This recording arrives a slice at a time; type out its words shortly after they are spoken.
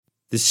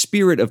The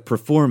spirit of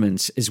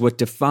performance is what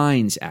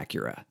defines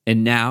Acura,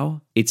 and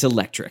now it's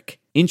electric.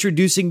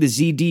 Introducing the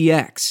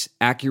ZDX,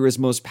 Acura's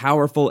most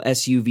powerful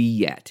SUV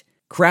yet.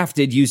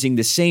 Crafted using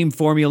the same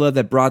formula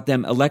that brought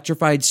them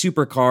electrified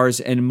supercars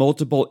and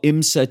multiple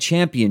IMSA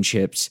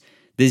championships,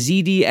 the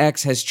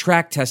ZDX has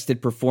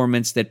track-tested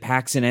performance that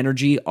packs an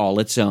energy all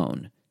its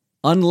own.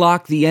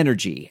 Unlock the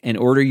energy and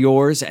order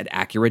yours at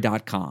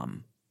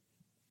Acura.com.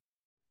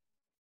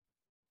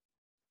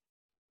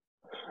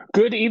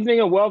 Good evening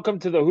and welcome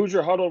to the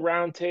Hoosier Huddle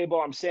Roundtable.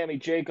 I'm Sammy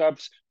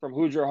Jacobs from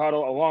Hoosier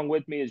Huddle. Along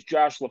with me is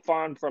Josh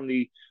LaFond from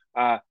the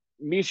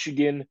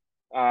Michigan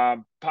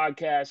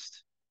podcast.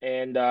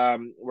 And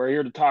we're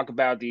here to talk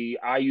about the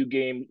IU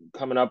game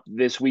coming up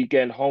this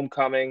weekend,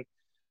 homecoming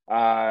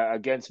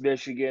against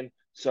Michigan.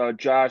 So,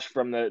 Josh,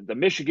 from the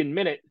Michigan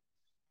Minute,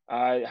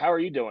 how are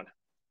you doing?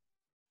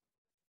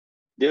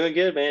 Doing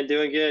good, man.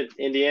 Doing good.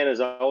 Indiana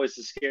is always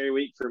a scary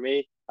week for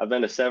me. I've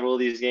been to several of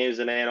these games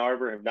in Ann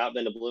Arbor. Have not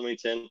been to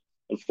Bloomington.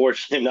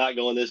 Unfortunately, I'm not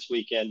going this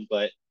weekend,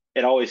 but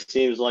it always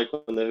seems like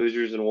when the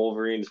Hoosiers and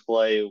Wolverines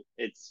play,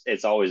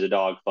 it's always a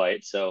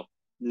dogfight. So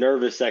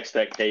nervous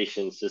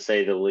expectations, to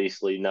say the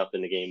least, leading up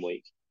in the game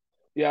week.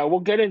 Yeah, we'll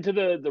get into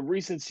the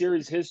recent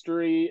series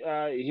history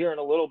here in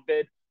a little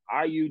bit.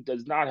 IU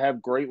does not have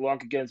great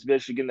luck against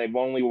Michigan. They've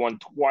only won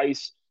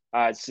twice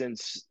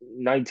since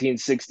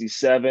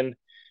 1967.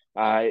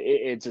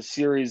 It's a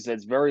series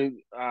that's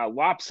very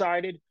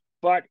lopsided,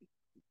 but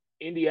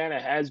Indiana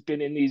has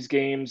been in these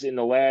games in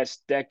the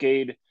last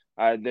decade.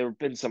 There have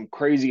been some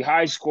crazy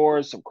high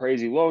scores, some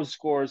crazy low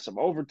scores, some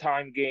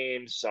overtime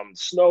games, some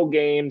snow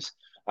games.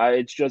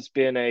 It's just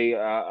been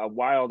a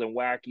wild and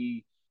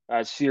wacky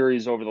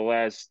series over the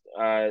last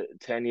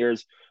 10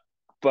 years.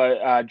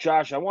 But,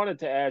 Josh, I wanted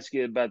to ask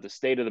you about the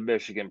state of the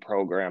Michigan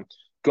program.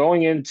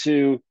 Going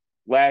into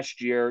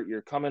last year,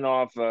 you're coming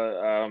off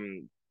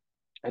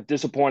a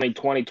disappointing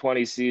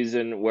 2020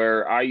 season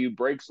where IU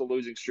breaks the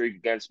losing streak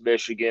against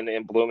Michigan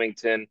in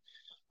Bloomington.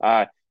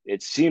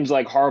 It seems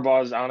like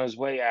Harbaugh's on his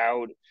way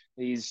out.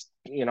 He's,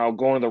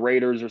 going to the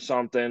Raiders or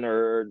something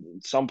or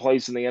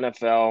someplace in the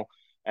NFL.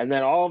 And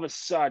then all of a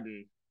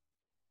sudden,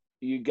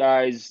 you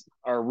guys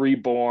are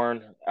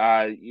reborn.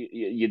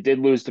 You did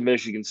lose to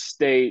Michigan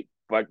State,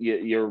 but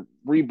you're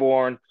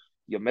reborn.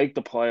 You make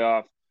the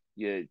playoff.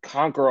 You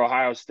conquer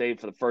Ohio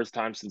State for the first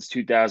time since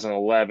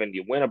 2011.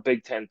 You win a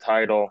Big Ten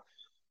title.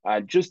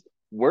 Just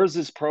where's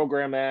this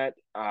program at?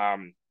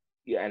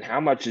 And how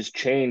much has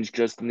changed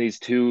just in these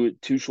two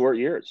short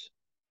years?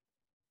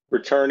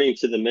 Returning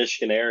to the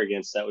Michigan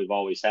arrogance that we've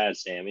always had,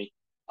 Sammy.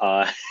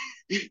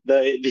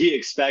 The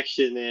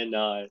expectation in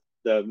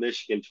the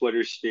Michigan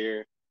Twitter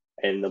sphere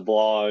and the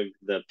blog,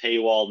 the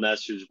paywall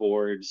message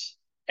boards,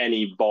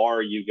 any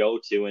bar you go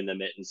to in the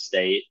Mitten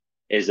State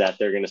is that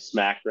they're going to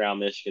smack around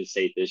Michigan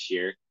State this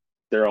year.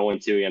 They're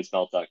 0-2 against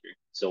Mel Tucker,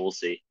 so we'll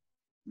see.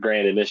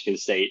 Granted, Michigan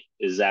State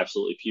is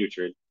absolutely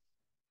putrid.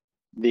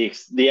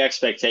 The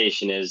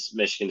expectation is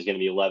Michigan's going to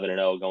be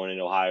 11-0 going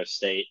into Ohio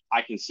State.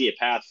 I can see a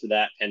path for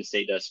that. Penn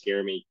State does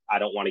scare me. I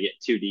don't want to get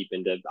too deep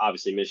into,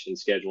 obviously,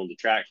 Michigan's schedule and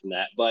detract from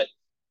that, but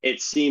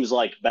it seems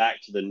like back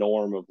to the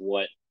norm of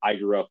what I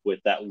grew up with,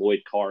 that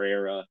Lloyd Carr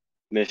era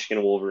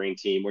Michigan Wolverine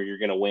team, where you're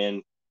going to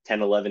win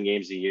 10, 11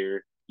 games a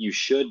year. You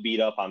should beat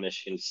up on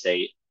Michigan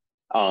State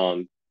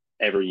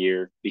every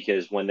year,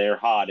 because when they're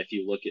hot, if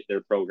you look at their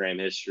program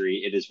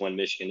history, it is when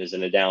Michigan is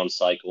in a down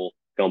cycle,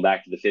 going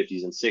back to the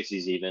 50s and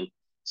 60s even.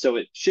 So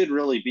it should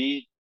really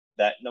be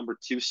that number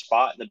 2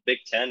 spot in the Big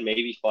Ten,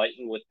 maybe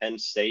fighting with Penn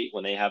State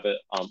when they have an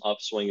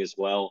upswing as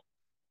well.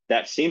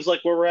 That seems like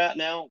where we're at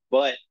now,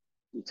 but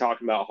you're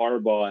talking about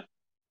Harbaugh.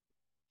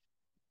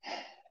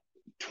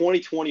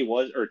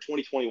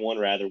 2021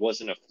 rather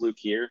wasn't a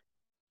fluke year.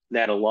 They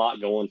had a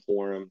lot going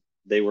for them.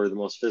 They were the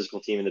most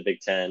physical team in the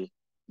Big Ten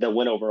that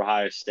went over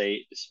Ohio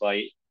State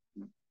despite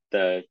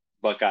the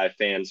Buckeye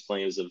fans'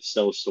 claims of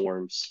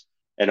snowstorms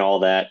and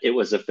all that. It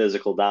was a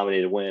physical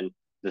dominated win.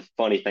 The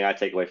funny thing I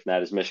take away from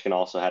that is Michigan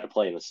also had to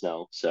play in the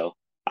snow. So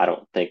I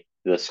don't think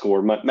the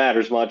score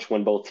matters much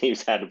when both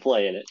teams had to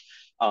play in it.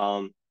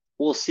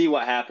 We'll see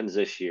what happens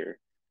this year.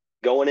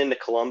 Going into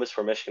Columbus,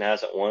 where Michigan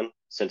hasn't won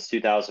since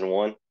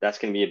 2001, that's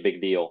going to be a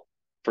big deal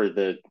for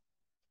the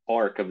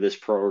arc of this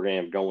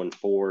program going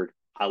forward.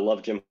 I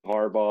love Jim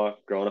Harbaugh,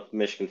 growing up a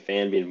Michigan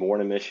fan, being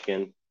born in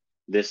Michigan.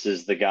 This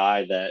is the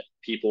guy that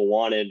people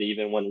wanted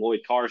even when Lloyd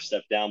Carr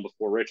stepped down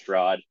before Rich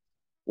Rod.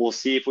 We'll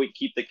see if we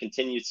keep the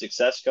continued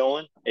success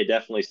going. It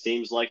definitely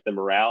seems like the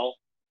morale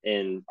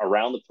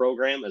around the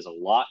program is a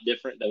lot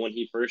different than when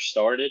he first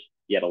started.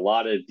 He had a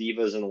lot of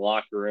divas in the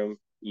locker room.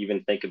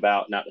 Even think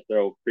about, not to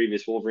throw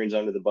previous Wolverines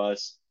under the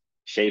bus,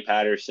 Shea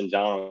Patterson,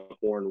 John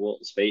Horn,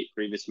 Wilton Spate,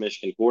 previous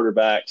Michigan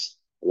quarterbacks,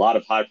 a lot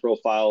of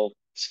high-profile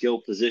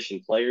skill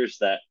position players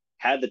that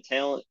had the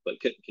talent but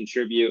couldn't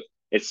contribute.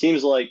 It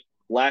seems like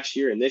last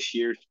year and this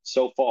year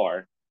so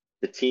far,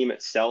 the team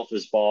itself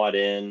is bought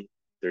in.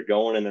 They're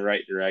going in the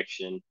right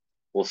direction.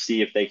 We'll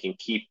see if they can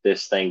keep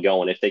this thing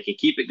going. If they can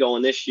keep it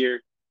going this year,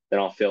 then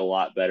I'll feel a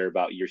lot better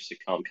about years to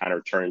come, kind of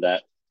return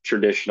that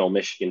traditional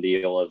Michigan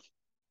deal of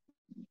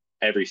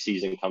every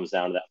season comes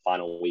down to that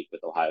final week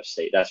with Ohio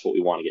State. That's what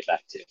we want to get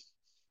back to.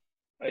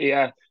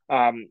 Yeah.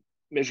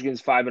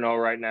 Michigan's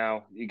 5-0 right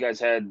now. You guys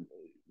had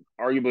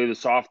arguably the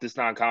softest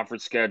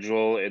non-conference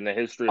schedule in the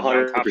history of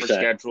non-conference 100%.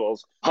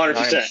 schedules.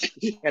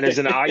 100%. And as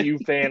an IU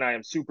fan, I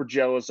am super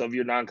jealous of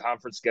your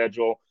non-conference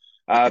schedule.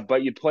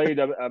 But you played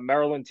a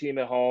Maryland team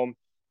at home,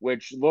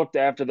 which looked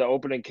after the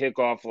opening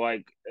kickoff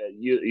like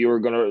you were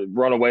going to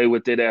run away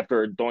with it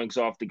after it doinks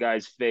off the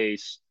guy's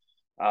face.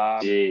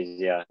 Jeez,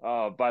 yeah.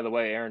 Oh, by the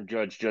way, Aaron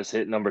Judge just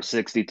hit number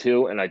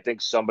 62, and I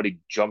think somebody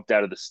jumped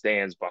out of the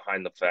stands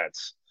behind the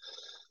fence.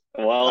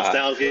 Well,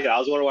 sounds good. I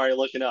was wondering why you're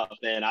looking up,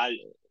 man. I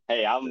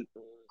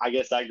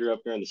guess I grew up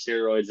during the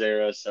steroids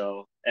era,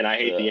 and I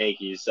hate the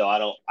Yankees, so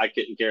I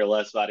couldn't care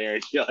less about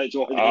Aaron Judge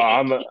or the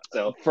Yankees.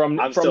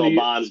 I'm still a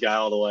Bonds guy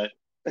all the way.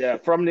 Yeah,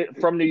 from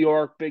New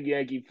York, big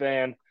Yankee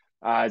fan.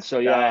 So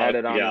yeah, I had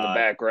it on in the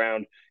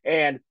background.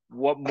 And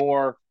what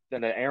more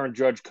than an Aaron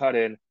Judge cut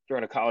in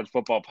during a college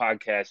football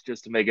podcast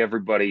just to make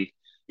everybody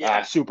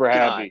super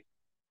happy.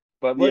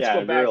 But let's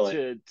go back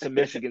to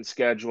Michigan's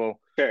schedule.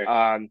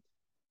 Sure.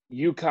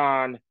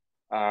 UConn,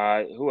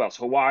 who else?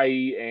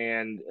 Hawaii,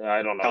 and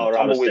I don't know.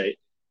 Colorado State.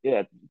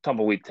 Yeah,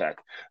 Tumbleweed Tech.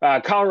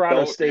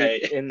 Colorado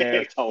State in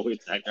there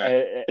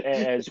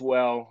as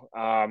well.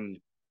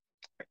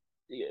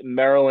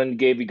 Maryland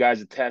gave you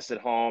guys a test at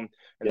home.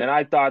 And then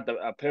I thought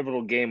a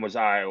pivotal game was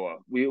Iowa.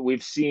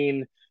 We've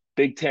seen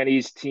Big Ten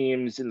East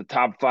teams in the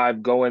top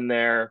 5 go in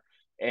there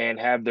and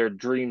have their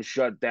dreams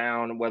shut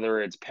down, whether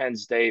it's Penn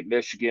State,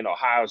 Michigan,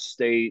 Ohio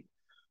State,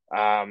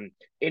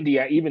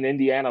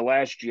 Indiana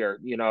last year.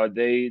 You know,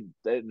 they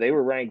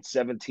were ranked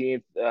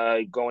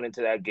 17th going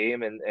into that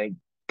game and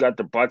got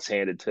their butts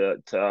handed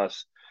to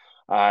us.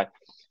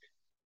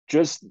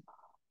 Just,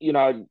 you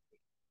know,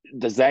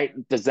 does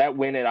that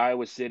win at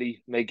Iowa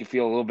City make you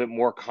feel a little bit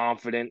more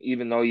confident,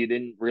 even though you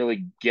didn't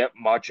really get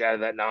much out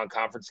of that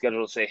non-conference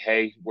schedule, to say,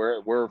 hey,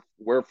 we're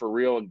for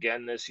real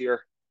again this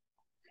year?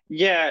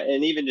 Yeah,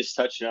 and even just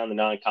touching on the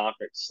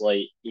non-conference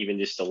slate, even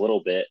just a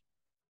little bit,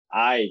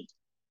 I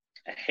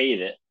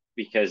hate it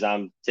because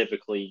I'm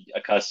typically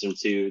accustomed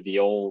to the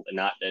old, and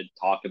not to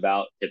talk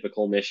about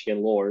typical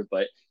Michigan lore,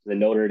 but the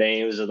Notre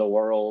Dames of the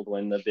world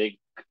when the big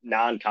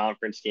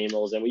non-conference game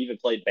rolls in. We even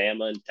played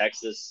Bama and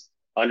Texas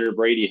under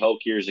Brady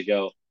Hoke years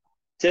ago.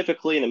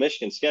 Typically in the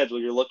Michigan schedule,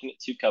 you're looking at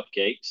 2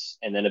 cupcakes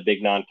and then a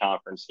big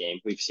non-conference game.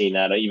 We've seen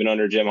that even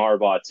under Jim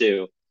Harbaugh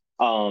too,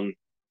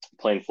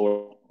 playing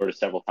Florida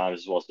several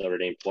times as well as Notre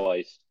Dame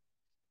twice.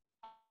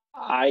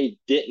 I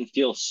didn't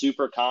feel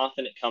super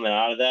confident coming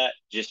out of that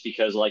just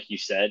because, like you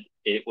said,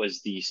 it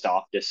was the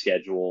softest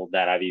schedule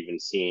that I've even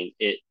seen.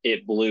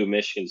 It blew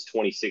Michigan's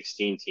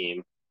 2016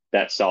 team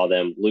that saw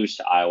them lose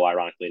to Iowa,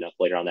 ironically enough,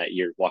 later on that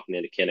year, walking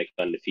into Kinnick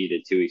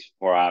undefeated 2 weeks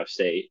before Ohio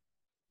State.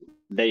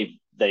 They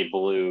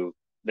blew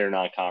their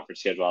non-conference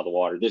schedule out of the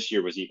water. This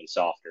year was even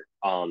softer.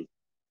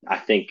 I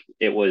think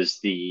it was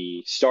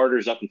the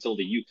starters up until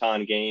the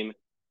UConn game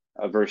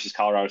versus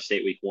Colorado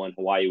State week 1,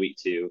 Hawaii week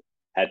 2,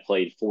 had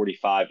played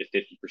 45 to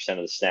 50% of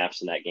the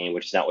snaps in that game,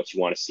 which is not what you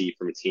want to see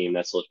from a team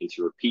that's looking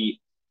to repeat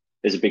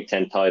as a Big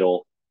Ten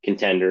title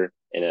contender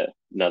and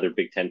another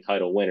Big Ten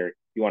title winner.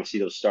 You want to see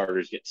those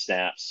starters get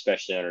snaps,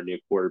 especially on our new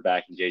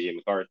quarterback and JJ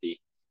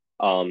McCarthy.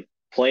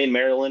 Playing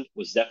Maryland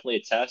was definitely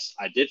a test.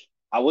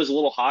 I was a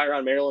little higher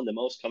on Maryland than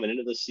most coming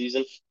into this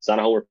season. It's not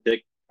a whole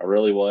pick. I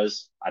really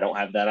was. I don't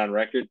have that on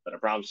record, but I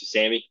promise you,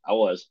 Sammy, I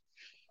was.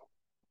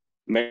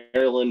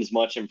 Maryland is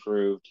much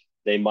improved.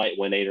 They might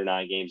win 8 or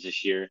 9 games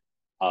this year.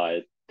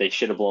 They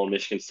should have blown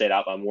Michigan State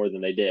out by more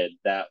than they did.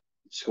 That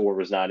score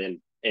was not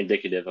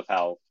indicative of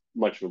how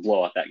much of a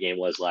blowout that game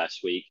was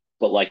last week.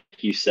 But like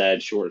you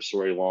said, short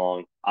story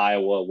long,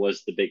 Iowa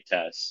was the big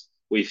test.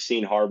 We've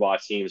seen Harbaugh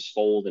teams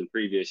fold in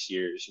previous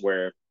years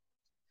where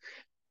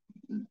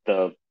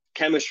the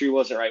chemistry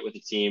wasn't right with the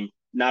team.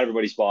 Not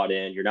everybody's bought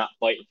in. You're not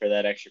fighting for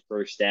that extra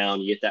first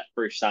down. You get that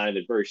first sign of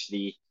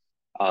adversity.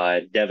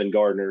 Devin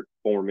Gardner,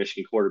 former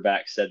Michigan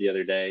quarterback, said the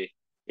other day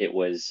it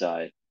was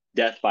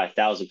death by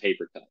 1,000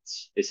 paper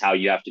cuts is how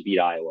you have to beat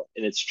Iowa.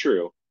 And it's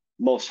true.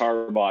 Most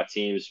Harbaugh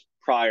teams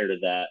prior to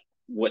that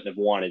wouldn't have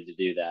wanted to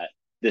do that.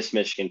 This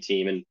Michigan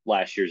team and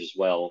last year's as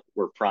well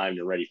were primed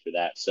and ready for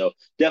that. So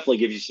definitely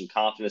gives you some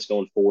confidence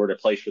going forward, a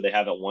place where they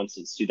haven't won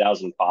since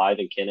 2005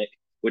 in Kinnick,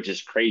 which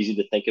is crazy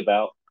to think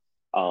about.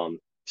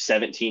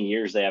 17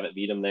 years they haven't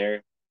beat them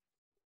there.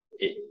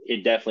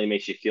 It definitely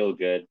makes you feel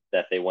good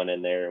that they went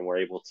in there and were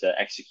able to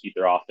execute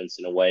their offense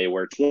in a way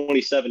where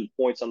 27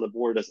 points on the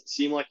board doesn't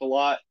seem like a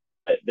lot.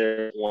 But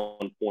there's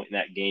one point in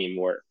that game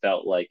where it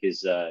felt like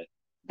as a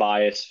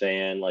biased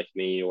fan like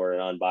me or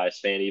an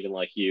unbiased fan even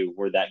like you,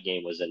 where that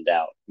game was in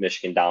doubt.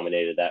 Michigan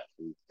dominated that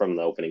from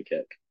the opening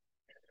kick.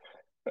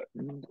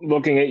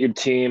 Looking at your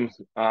team,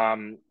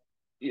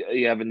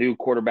 you have a new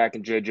quarterback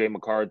in JJ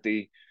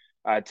McCarthy.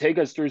 Take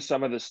us through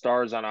some of the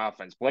stars on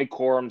offense. Blake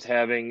Corum's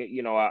having,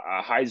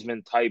 a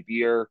Heisman type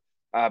year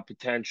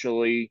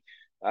potentially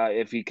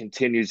if he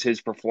continues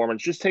his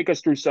performance. Just take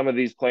us through some of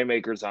these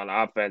playmakers on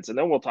offense, and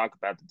then we'll talk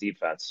about the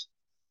defense.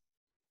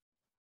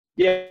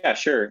 Yeah,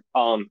 sure.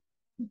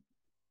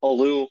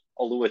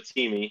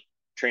 Oluwatimi,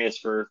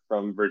 transfer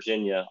from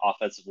Virginia,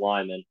 offensive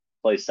lineman,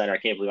 plays center. I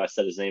can't believe I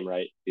said his name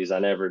right because I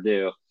never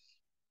do.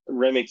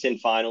 Remington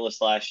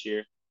finalist last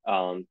year.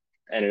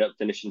 Ended up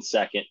finishing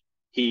second.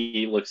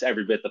 He looks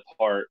every bit the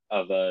part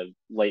of a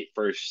late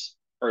first,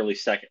 early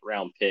second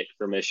round pick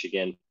for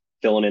Michigan,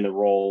 filling in the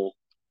role.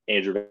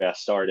 Andrew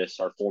Bastardis,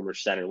 our former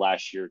center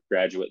last year,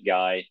 graduate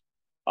guy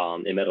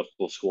in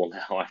medical school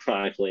now,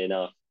 ironically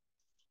enough,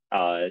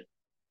 uh,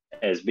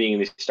 as being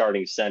the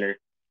starting center.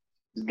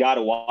 Got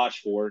to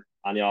watch for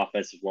on the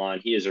offensive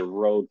line. He is a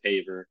road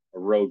paver, a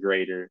road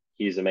grader.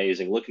 He's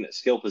amazing. Looking at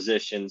skill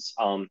positions,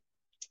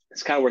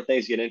 it's kind of where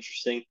things get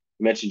interesting.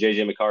 You mentioned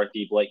J.J.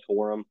 McCarthy, Blake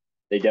Corum.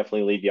 They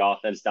definitely lead the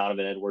offense.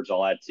 Donovan Edwards,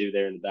 I'll add two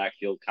there in the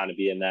backfield, kind of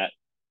being that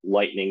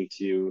lightning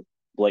to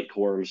Blake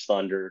Corum's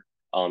thunder,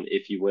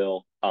 if you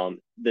will.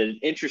 The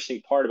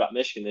interesting part about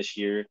Michigan this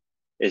year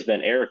has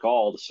been Eric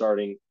All, the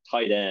starting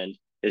tight end,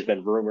 has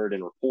been rumored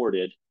and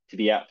reported to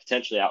be out,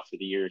 potentially out for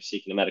the year,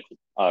 seeking a medical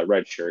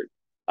red shirt.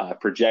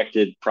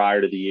 Projected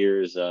prior to the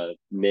year as a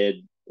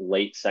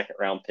late second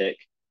round pick.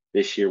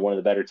 This year, one of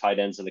the better tight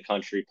ends in the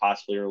country,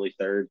 possibly early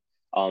third.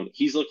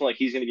 He's looking like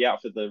he's going to be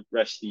out for the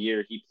rest of the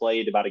year. He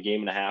played about a game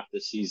and a half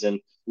this season.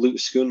 Luke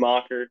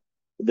Schoonmaker,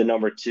 the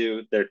number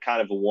two, they're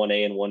kind of a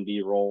 1A and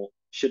 1B role.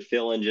 Should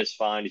fill in just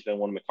fine. He's been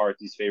one of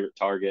McCarthy's favorite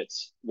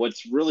targets.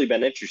 What's really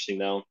been interesting,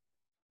 though,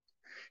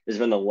 has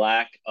been the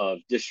lack of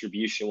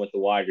distribution with the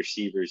wide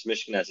receivers.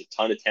 Michigan has a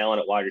ton of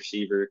talent at wide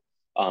receiver.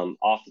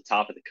 Off the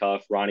top of the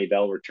cuff, Ronnie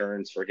Bell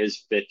returns for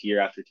his fifth year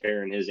after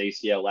tearing his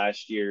ACL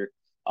last year.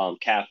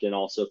 Captain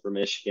also for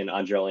Michigan,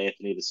 Andrell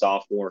Anthony, the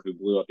sophomore who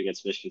blew up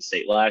against Michigan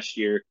State last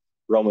year.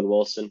 Roman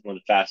Wilson, one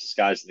of the fastest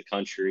guys in the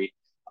country.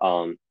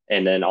 And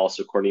then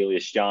also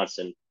Cornelius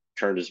Johnson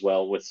turned as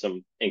well with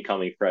some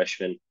incoming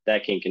freshmen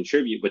that can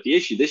contribute. But the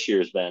issue this year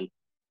has been,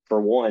 for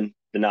one,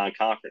 the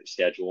non-conference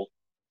schedule,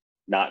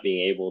 not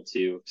being able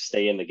to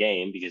stay in the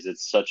game because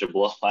it's such a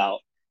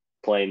blowout,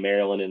 playing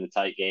Maryland in the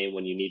tight game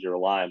when you need to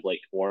rely on Blake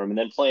Corum, and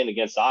then playing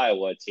against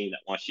Iowa, a team that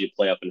wants you to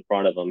play up in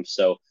front of them.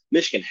 So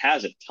Michigan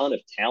has a ton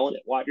of talent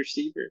at wide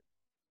receiver,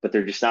 but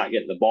they're just not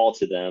getting the ball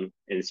to them.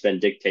 And it's been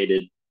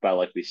dictated by,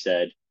 like we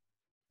said,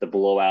 the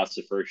blowouts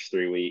the first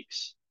 3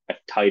 weeks, a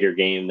tighter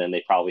game than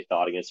they probably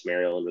thought against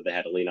Maryland where they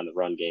had to lean on the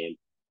run game,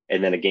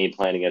 and then a game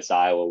plan against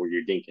Iowa where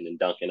you're dinking and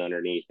dunking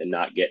underneath and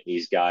not getting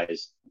these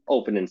guys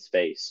open in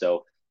space.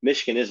 So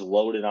Michigan is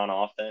loaded on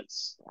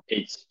offense.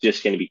 It's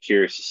just going to be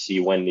curious to see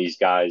when these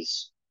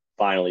guys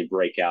finally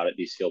break out at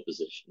these skill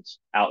positions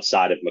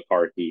outside of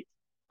McCarthy,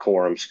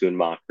 Corum,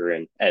 Schoonmaker,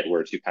 and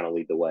Edwards, who kind of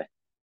lead the way.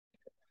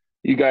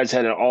 You guys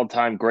had an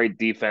all-time great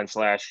defense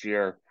last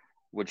year,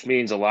 which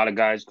means a lot of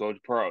guys go to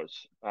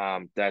pros.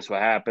 That's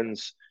what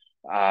happens.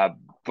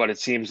 But it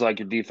seems like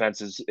your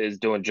defense is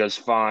doing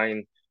just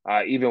fine,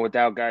 even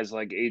without guys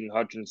like Aiden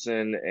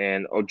Hutchinson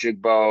and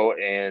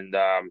Ojigbo and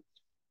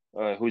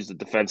who's the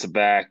defensive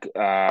back?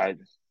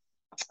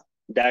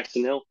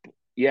 Daxton Hill.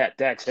 Yeah,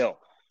 Dax Hill.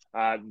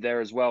 There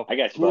as well. I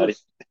got you, buddy.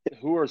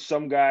 Who are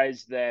some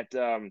guys that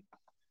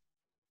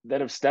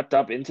have stepped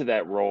up into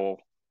that role,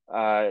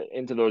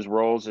 into those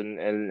roles,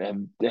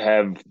 and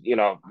have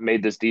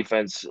made this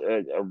defense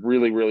a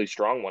really, really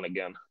strong one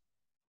again?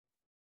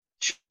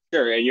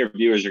 Sure, and your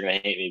viewers are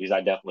going to hate me because I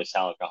definitely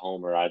sound like a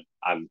homer.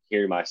 I'm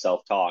hearing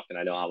myself talk, and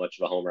I know how much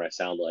of a homer I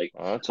sound like.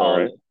 Oh, that's all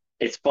right.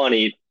 It's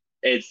funny.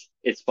 It's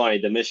funny.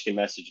 The Michigan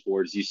message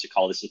boards used to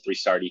call this a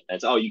 3-star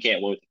defense. Oh, you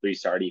can't win with a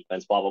 3-star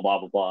defense. Blah blah blah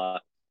blah blah.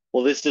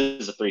 Well, this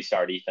is a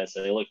 3-star defense,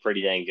 and they look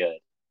pretty dang good.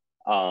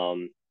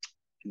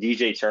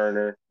 DJ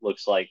Turner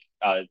looks like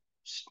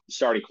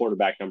starting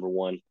quarterback number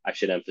one. I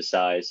should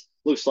emphasize.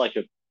 Looks like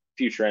a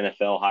future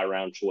NFL high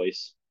round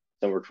choice.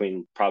 Somewhere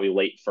between probably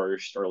late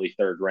first, early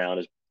third round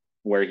is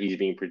where he's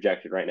being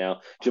projected right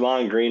now.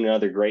 Jamon Green,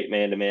 another great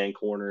man-to-man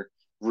corner,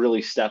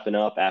 really stepping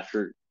up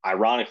after,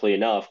 ironically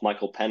enough,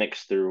 Michael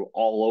Penix threw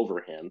all over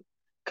him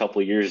a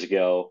couple of years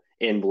ago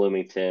in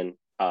Bloomington,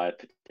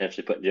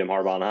 potentially putting Jim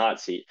Harbaugh on the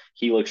hot seat.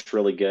 He looks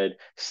really good.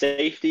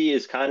 Safety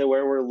is kind of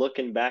where we're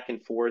looking back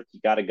and forth. You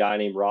got a guy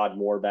named Rod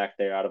Moore back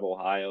there out of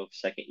Ohio,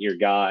 second-year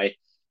guy.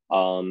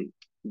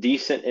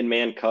 Decent in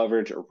man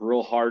coverage, a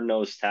real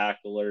hard-nosed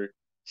tackler.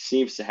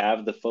 Seems to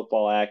have the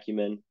football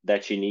acumen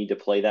that you need to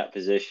play that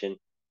position,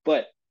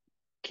 but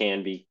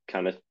can be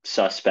kind of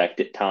suspect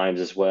at times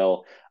as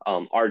well.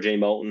 RJ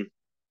Moulton,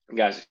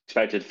 guys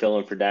expected to fill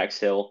in for Dax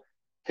Hill,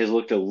 has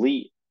looked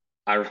elite,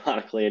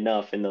 ironically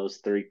enough, in those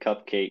 3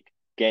 cupcake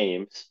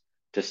games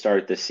to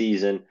start the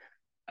season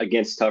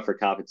against tougher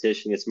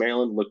competition. Against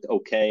Maryland, looked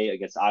okay.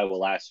 Against Iowa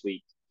last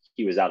week,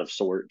 he was out of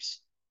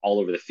sorts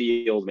all over the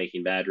field,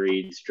 making bad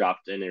reads,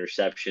 dropped an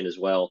interception as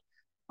well.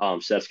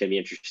 So that's going to be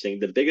interesting.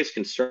 The biggest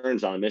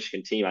concerns on the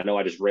Michigan team, I know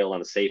I just railed on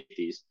the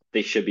safeties.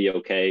 They should be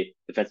okay.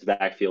 Defensive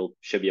backfield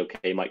should be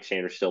okay. Mike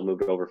Sanders still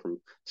moved over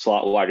from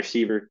slot wide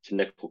receiver to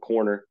nickel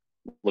corner.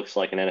 Looks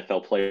like an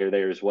NFL player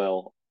there as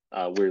well,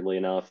 weirdly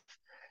enough.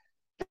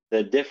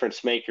 The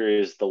difference maker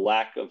is the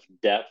lack of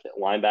depth at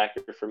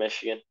linebacker for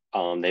Michigan.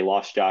 They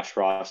lost Josh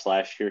Ross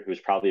last year, who was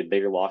probably a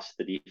bigger loss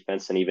to the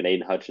defense than even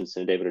Aiden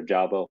Hutchinson and David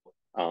Ojabo.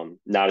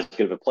 Not as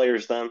good of a player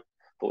as them,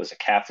 but was a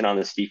captain on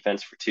this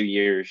defense for 2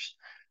 years.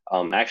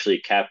 Actually,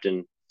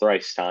 captain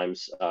thrice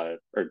times,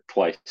 or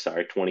twice,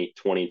 sorry,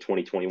 2020,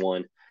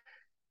 2021.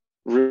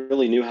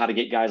 Really knew how to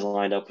get guys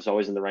lined up, was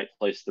always in the right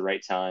place at the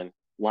right time.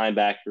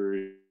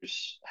 Linebackers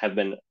have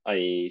been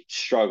a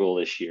struggle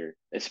this year,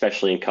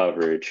 especially in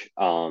coverage,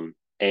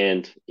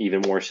 and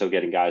even more so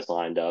getting guys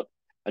lined up.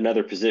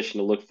 Another position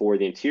to look for,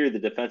 the interior of the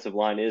defensive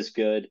line is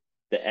good.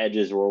 The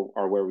edges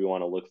are where we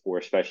want to look for,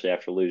 especially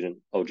after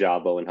losing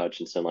Ojabo and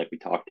Hutchinson, like we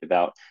talked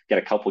about. Got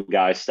a couple of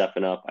guys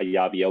stepping up.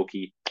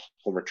 Ayabioki,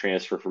 former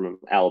transfer from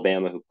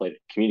Alabama who played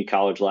at community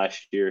college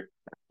last year.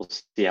 We'll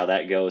see how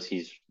that goes.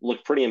 He's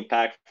looked pretty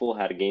impactful,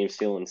 had a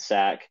game-stealing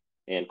sack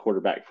and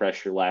quarterback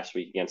pressure last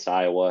week against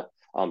Iowa.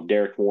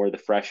 Derek Moore, the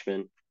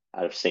freshman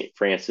out of St.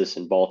 Francis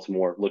in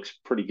Baltimore, looks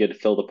pretty good to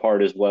fill the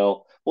part as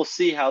well. We'll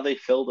see how they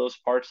fill those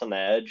parts on the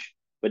edge,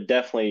 but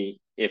definitely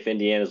if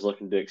Indiana's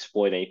looking to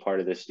exploit any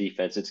part of this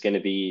defense, it's going to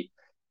be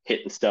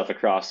hitting stuff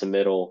across the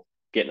middle,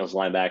 getting those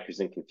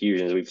linebackers in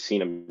confusion, as we've seen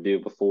them do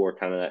before,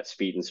 kind of that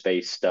speed and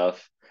space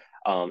stuff.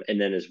 And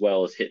then as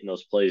well as hitting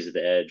those plays at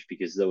the edge,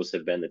 because those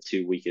have been the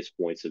two weakest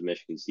points of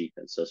Michigan's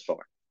defense thus far.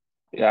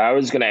 Yeah, I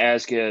was going to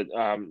ask you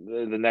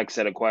the next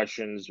set of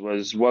questions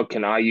was what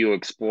can IU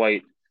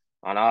exploit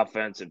on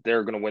offense if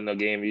they're going to win the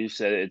game? You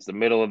said it's the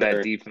middle of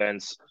that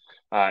defense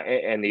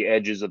and the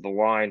edges of the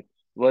line.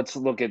 Let's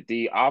look at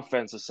the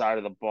offensive side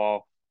of the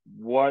ball.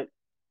 What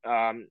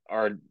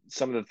are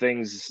some of the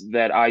things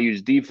that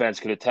IU's defense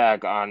could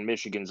attack on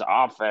Michigan's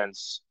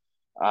offense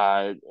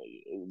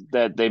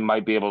that they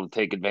might be able to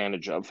take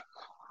advantage of?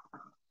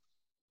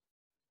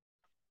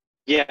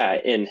 Yeah,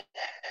 and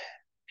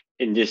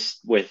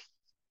just with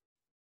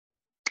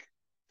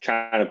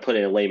trying to put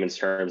it in layman's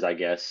terms, I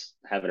guess,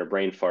 having a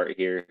brain fart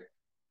here,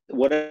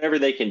 whatever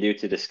they can do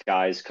to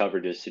disguise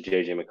coverages to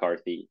JJ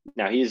McCarthy.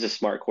 Now, he's a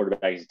smart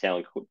quarterback, he's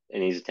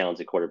a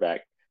talented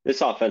quarterback.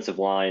 This offensive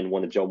line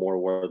won the Joe Moore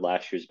Award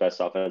last year's best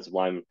offensive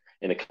line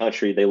in the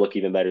country. They look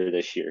even better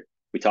this year.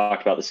 We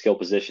talked about the skill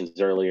positions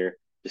earlier.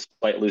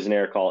 Despite losing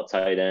Eric Hall at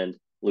tight end,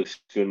 Luke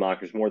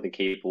Schoonmaker is more than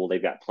capable.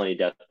 They've got plenty of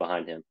depth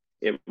behind him.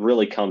 It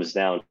really comes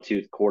down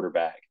to the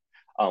quarterback.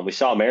 We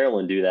saw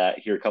Maryland do that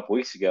here a couple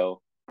weeks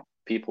ago.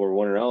 People were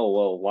wondering, oh,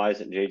 well, why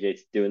isn't JJ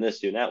doing this,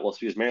 doing that? Well, it's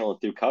because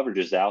Maryland threw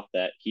coverages out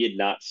that he had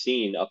not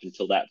seen up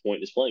until that point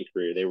in his playing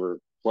career. They were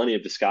plenty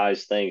of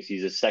disguised things.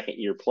 He's a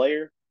second-year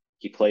player.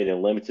 He played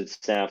in limited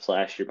snaps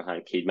last year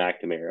behind Cade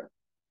McNamara,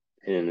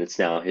 and it's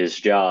now his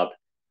job.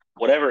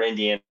 Whatever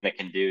Indiana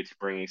can do to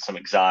bring some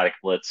exotic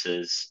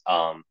blitzes,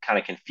 kind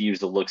of confuse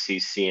the looks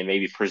he's seeing,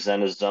 maybe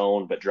present a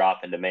zone but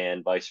drop into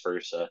man, vice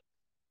versa.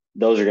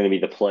 Those are going to be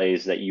the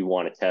plays that you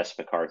want to test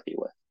McCarthy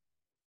with.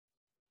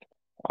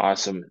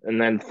 Awesome.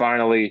 And then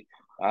finally,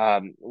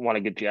 want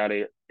to get you out of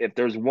here. If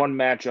there's one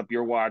matchup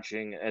you're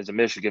watching as a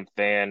Michigan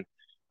fan,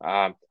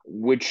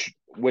 which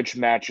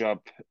matchup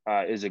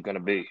is it going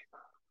to be?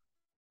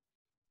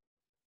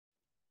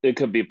 It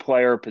could be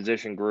player,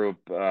 position group,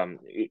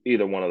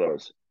 either one of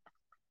those.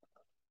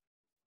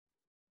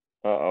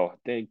 Uh-oh, I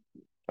think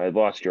I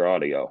lost your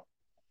audio.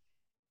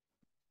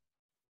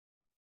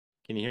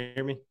 Can you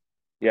hear me?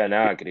 Yeah,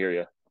 now I can hear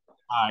you.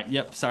 All right.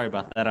 Yep. Sorry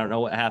about that. I don't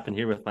know what happened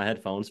here with my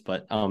headphones,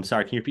 but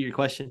sorry. Can you repeat your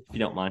question if you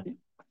don't mind?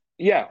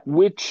 Yeah.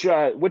 Which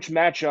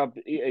matchup?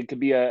 It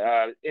could be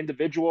a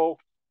individual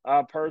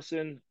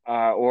person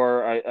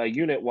or a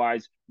unit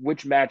wise.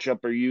 Which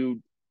matchup are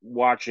you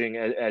watching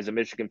as a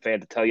Michigan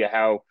fan to tell you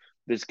how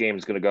this game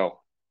is going to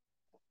go?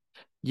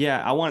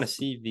 Yeah, I want to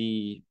see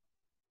the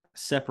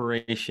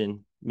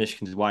separation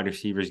Michigan's wide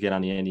receivers get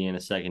on the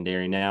Indiana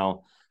secondary.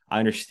 Now, I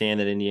understand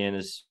that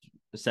Indiana's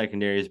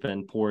secondary has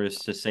been porous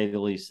to say the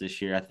least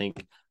this year. I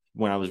think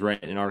when I was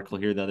writing an article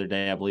here the other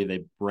day, I believe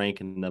they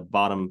rank in the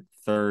bottom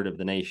third of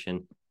the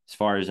nation as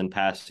far as in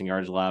passing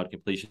yards allowed,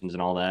 completions,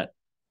 and all that.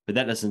 But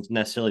that doesn't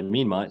necessarily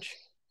mean much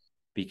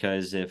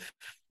because if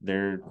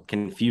they're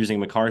confusing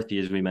McCarthy,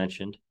 as we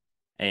mentioned,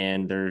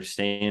 and they're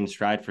staying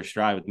stride for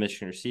stride with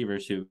Michigan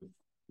receivers who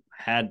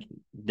had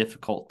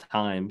difficult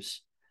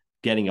times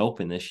getting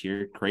open this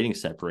year, creating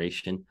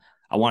separation,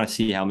 I want to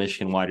see how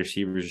Michigan wide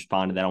receivers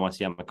respond to that. I want to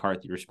see how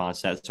McCarthy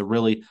responds to that. So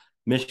really,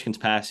 Michigan's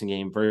passing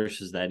game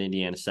versus that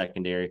Indiana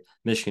secondary,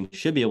 Michigan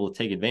should be able to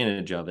take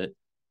advantage of it,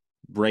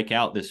 break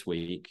out this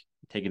week,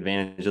 take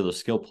advantage of those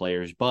skill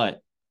players.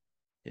 But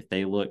if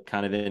they look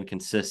kind of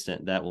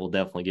inconsistent, that will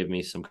definitely give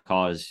me some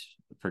cause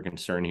for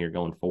concern here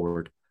going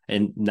forward.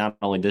 And not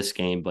only this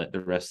game, but the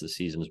rest of the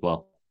season as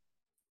well.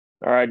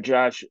 All right,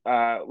 Josh,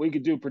 we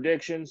could do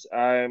predictions.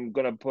 I'm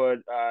going to put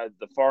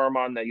the farm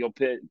on that you'll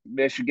pick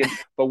Michigan.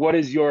 But what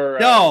is your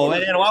no,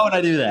 man, why would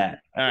I do that?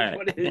 All right.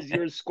 What is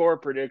your score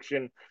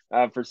prediction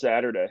for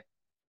Saturday?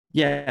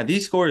 Yeah,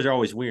 these scores are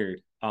always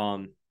weird.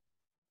 As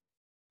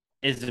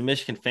a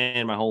Michigan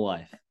fan my whole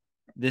life,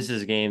 this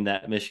is a game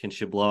that Michigan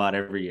should blow out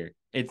every year.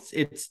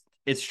 It's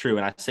true,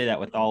 and I say that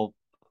with all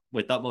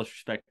with utmost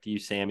respect to you,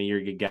 Sammy, you're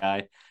a good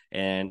guy,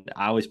 and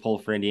I always pull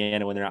for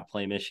Indiana when they're not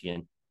playing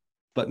Michigan.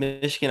 But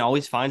Michigan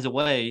always finds a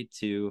way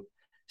to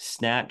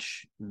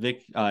snatch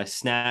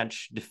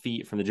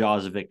defeat from the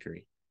jaws of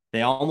victory.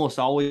 They almost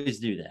always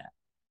do that.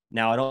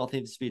 Now, I don't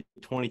think this will be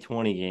a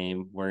 2020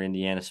 game where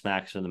Indiana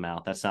smacks in the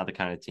mouth. That's not the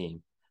kind of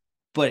team.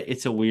 But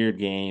it's a weird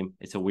game.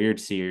 It's a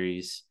weird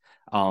series.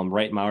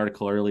 Write my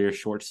article earlier,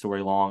 short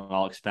story long.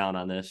 I'll expound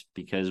on this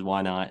because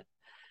why not?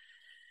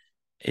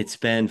 It's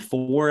been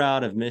 4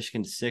 out of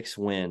Michigan's 6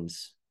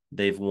 wins.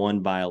 They've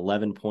won by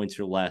 11 points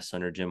or less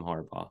under Jim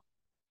Harbaugh.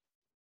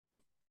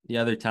 The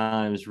other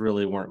times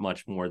really weren't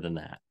much more than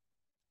that.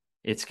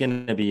 It's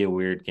going to be a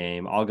weird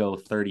game. I'll go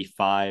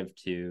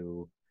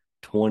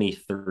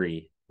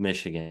 35-23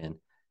 Michigan.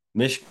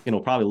 Michigan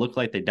will probably look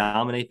like they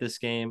dominate this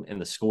game, and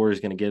the score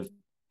is going to give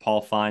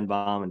Paul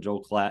Feinbaum and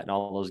Joel Klatt and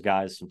all those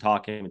guys some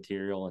talking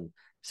material and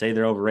say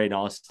they're overrated and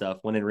all this stuff,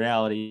 when in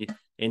reality,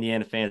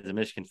 Indiana fans and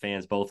Michigan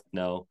fans both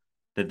know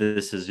that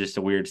this is just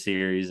a weird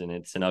series and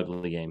it's an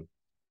ugly game.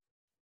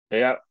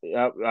 Yeah.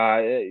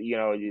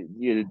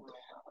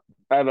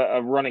 I have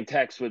a running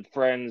text with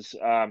friends.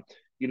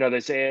 They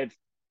say if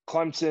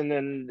Clemson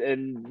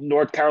and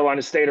North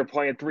Carolina State are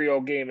playing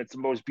 3-0 game, it's the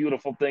most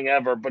beautiful thing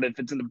ever. But if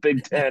it's in the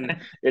Big Ten,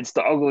 it's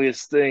the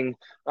ugliest thing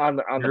on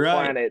the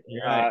planet,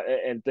 right.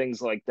 And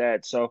things like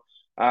that. So,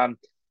 I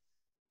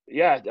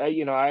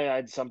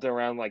had something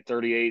around like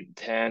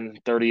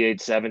 38-10,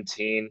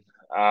 38-17.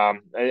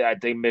 I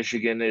think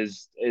Michigan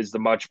is the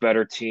much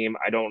better team.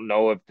 I don't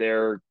know if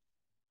they're,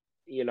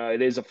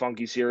 it is a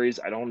funky series.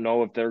 I don't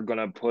know if they're going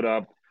to put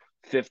up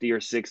 50 or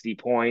 60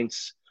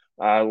 points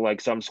like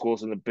some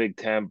schools in the Big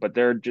Ten, but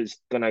they're just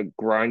going to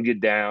grind you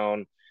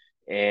down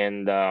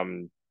and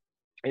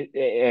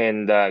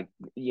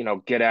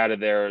get out of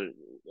there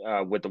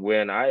with the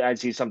win. I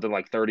see something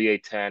like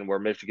 38-10 where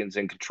Michigan's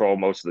in control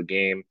most of the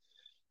game.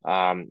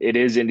 It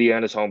is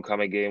Indiana's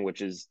homecoming game,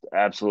 which is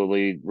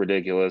absolutely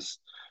ridiculous.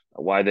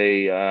 Why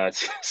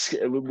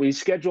we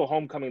schedule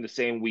homecoming the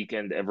same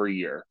weekend every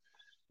year.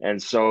 And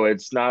so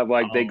it's not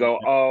like they go,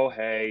 oh,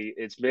 hey,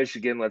 it's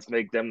Michigan, let's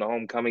make them the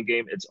homecoming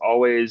game. It's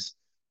always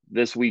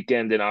this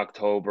weekend in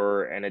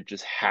October, and it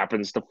just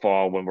happens to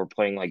fall when we're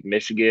playing like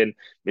Michigan,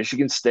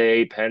 Michigan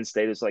State, Penn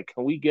State. It's like,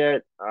 can we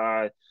get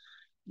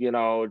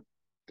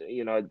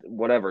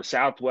whatever,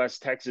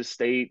 Southwest Texas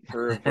State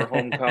for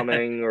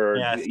homecoming, or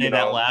yeah, say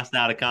that last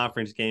out of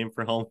conference game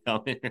for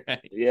homecoming,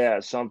 right? Yeah,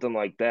 something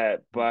like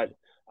that. But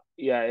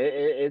yeah,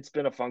 it's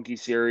been a funky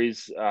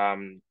series.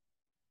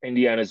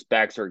 Indiana's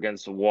backs are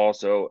against the wall,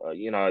 so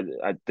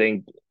I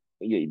think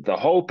the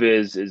hope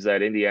is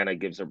that Indiana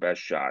gives their best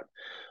shot.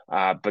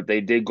 But they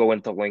did go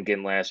into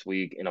Lincoln last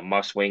week in a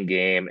must-win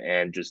game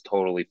and just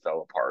totally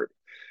fell apart.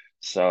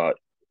 So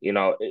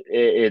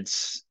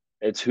it's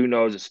who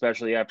knows,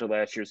 especially after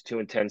last year's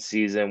 2-10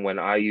 season when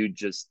IU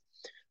just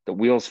the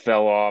wheels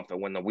fell off,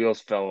 and when the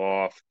wheels fell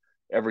off,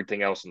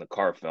 everything else in the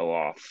car fell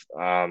off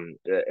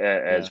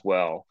as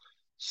well.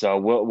 So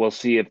we'll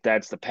see if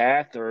that's the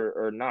path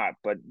or not.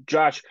 But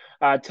Josh,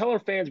 tell our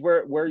fans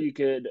where they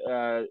could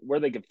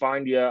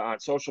find you on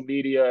social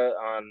media,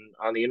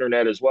 on the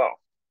internet as well.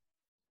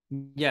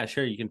 Yeah,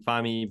 sure. You can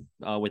find me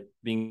with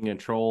being a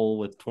troll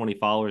with 20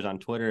 followers on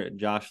Twitter at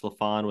Josh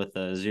LaFond with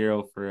a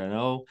 0 for an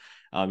O.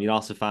 You can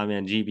also find me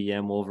on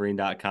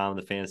gbmwolverine.com,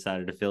 the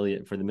fan-sided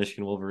affiliate for the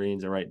Michigan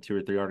Wolverines. I write 2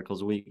 or 3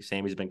 articles a week.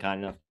 Sammy's been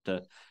kind enough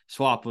to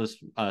swap with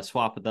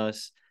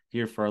us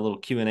here for our little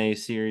Q&A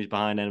series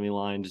behind enemy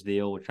lines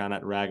deal. We're trying not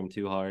to rag them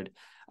too hard.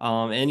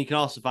 And you can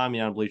also find me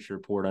on Bleacher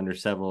Report under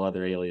several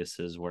other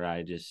aliases where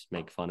I just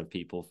make fun of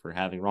people for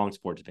having wrong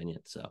sports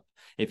opinions. So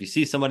if you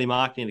see somebody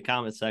mocking in the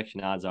comment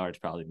section, odds are it's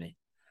probably me.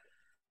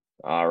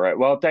 All right.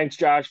 Well, thanks,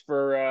 Josh,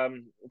 for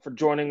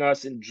joining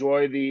us.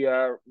 Enjoy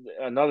the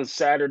another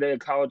Saturday of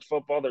college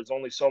football. There's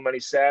only so many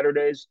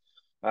Saturdays,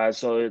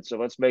 so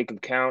let's make them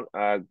count.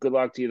 Good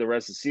luck to you the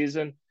rest of the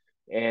season,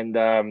 and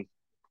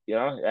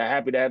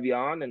happy to have you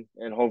on,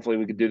 and hopefully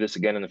we could do this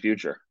again in the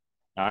future.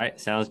 All right.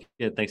 Sounds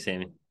good. Thanks,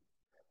 Sammy.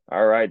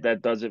 All right.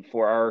 That does it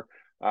for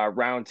our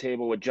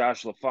roundtable with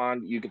Josh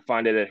LaFond. You can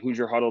find it at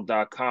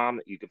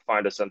HoosierHuddle.com. You can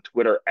find us on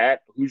Twitter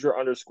at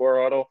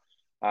Hoosier_Huddle.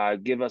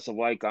 Give us a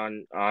like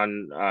on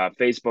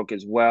Facebook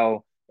as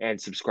well, and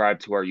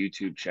subscribe to our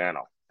YouTube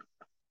channel.